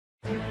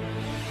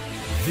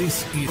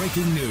This is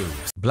breaking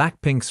news.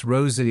 BLACKPINK's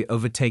Rosé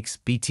overtakes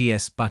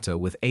BTS Butter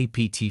with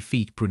APT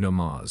feat Bruno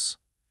Mars.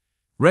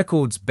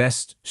 Records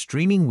best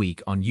streaming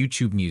week on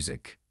YouTube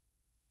Music.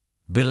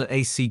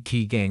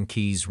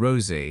 BLACKPINK's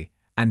Rosé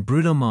and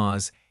Bruno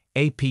Mars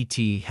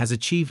APT has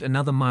achieved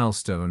another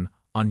milestone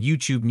on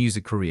YouTube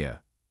Music career.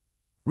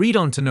 Read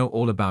on to know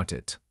all about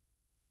it.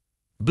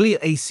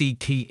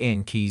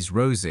 BLACKPINK's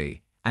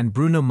Rosé and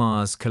Bruno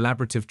Mars'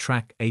 collaborative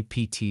track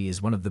APT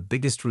is one of the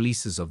biggest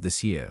releases of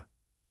this year.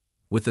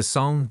 With the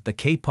song, the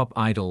K-pop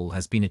idol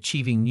has been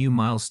achieving new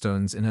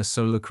milestones in her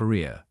solo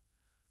career,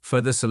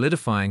 further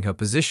solidifying her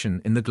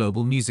position in the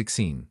global music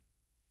scene.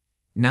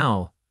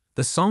 Now,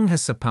 the song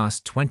has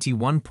surpassed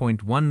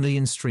 21.1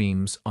 million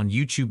streams on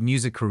YouTube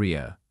Music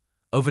career,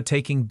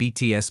 overtaking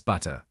BTS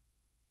Butter.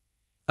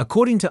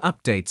 According to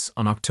updates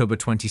on October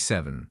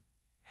 27,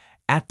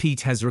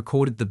 APT has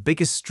recorded the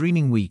biggest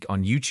streaming week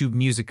on YouTube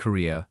Music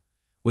career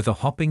with a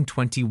hopping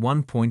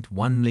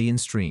 21.1 million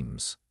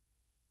streams.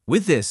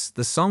 With this,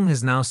 the song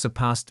has now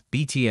surpassed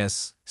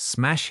BTS'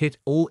 smash hit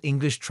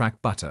all-English track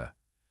Butter,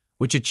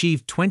 which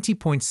achieved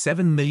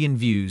 20.7 million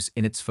views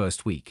in its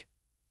first week.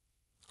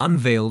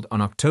 Unveiled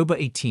on October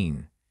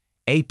 18,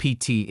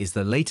 APT is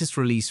the latest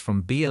release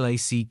from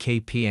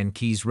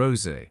BLACKPINK's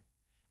Rosé,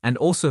 and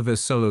also their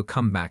solo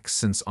comeback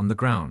since On the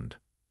Ground.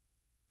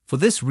 For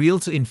this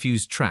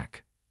reel-to-infused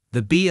track,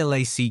 the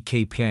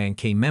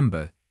BLACKPINK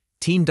member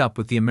teamed up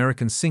with the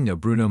American singer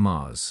Bruno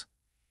Mars.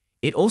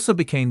 It also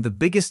became the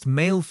biggest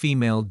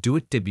male-female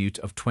duet debut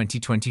of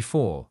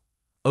 2024,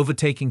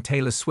 overtaking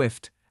Taylor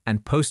Swift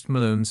and Post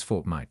Malone's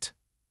Fortnite.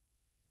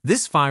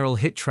 This viral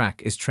hit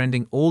track is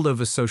trending all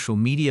over social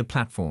media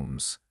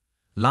platforms,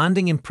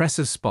 landing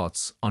impressive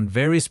spots on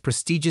various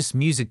prestigious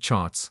music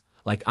charts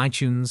like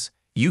iTunes,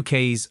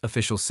 UK's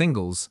official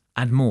singles,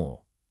 and more.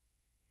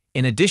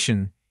 In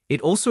addition, it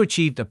also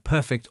achieved a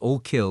perfect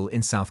all-kill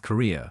in South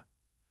Korea,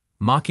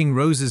 marking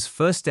Rosé's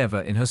first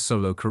ever in her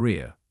solo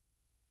career.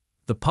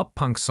 The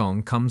pop-punk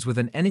song comes with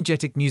an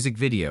energetic music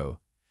video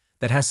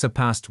that has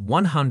surpassed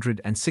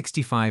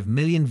 165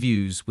 million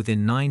views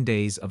within 9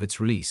 days of its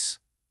release.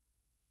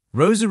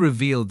 Rosé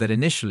revealed that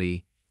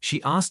initially,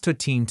 she asked her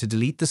team to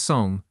delete the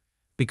song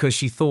because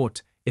she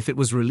thought if it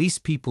was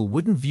released people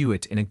wouldn't view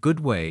it in a good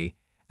way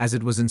as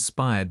it was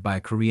inspired by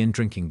a Korean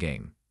drinking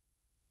game.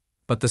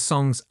 But the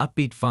song's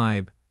upbeat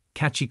vibe,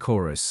 catchy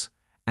chorus,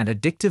 and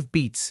addictive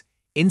beats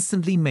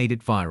instantly made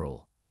it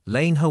viral,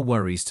 laying her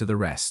worries to the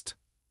rest.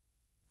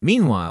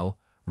 Meanwhile,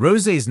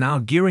 Rosé is now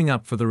gearing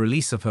up for the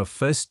release of her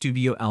first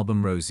studio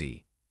album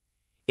Rosé.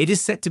 It is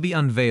set to be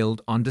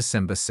unveiled on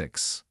December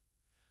 6.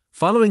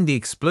 Following the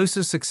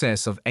explosive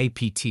success of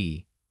APT,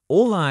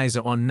 all eyes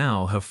are on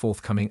now her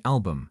forthcoming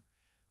album,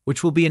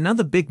 which will be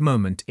another big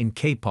moment in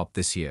K-pop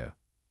this year.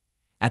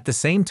 At the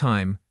same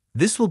time,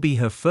 this will be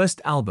her first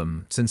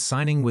album since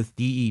signing with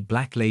DE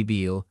Black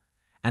Label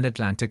and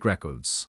Atlantic Records.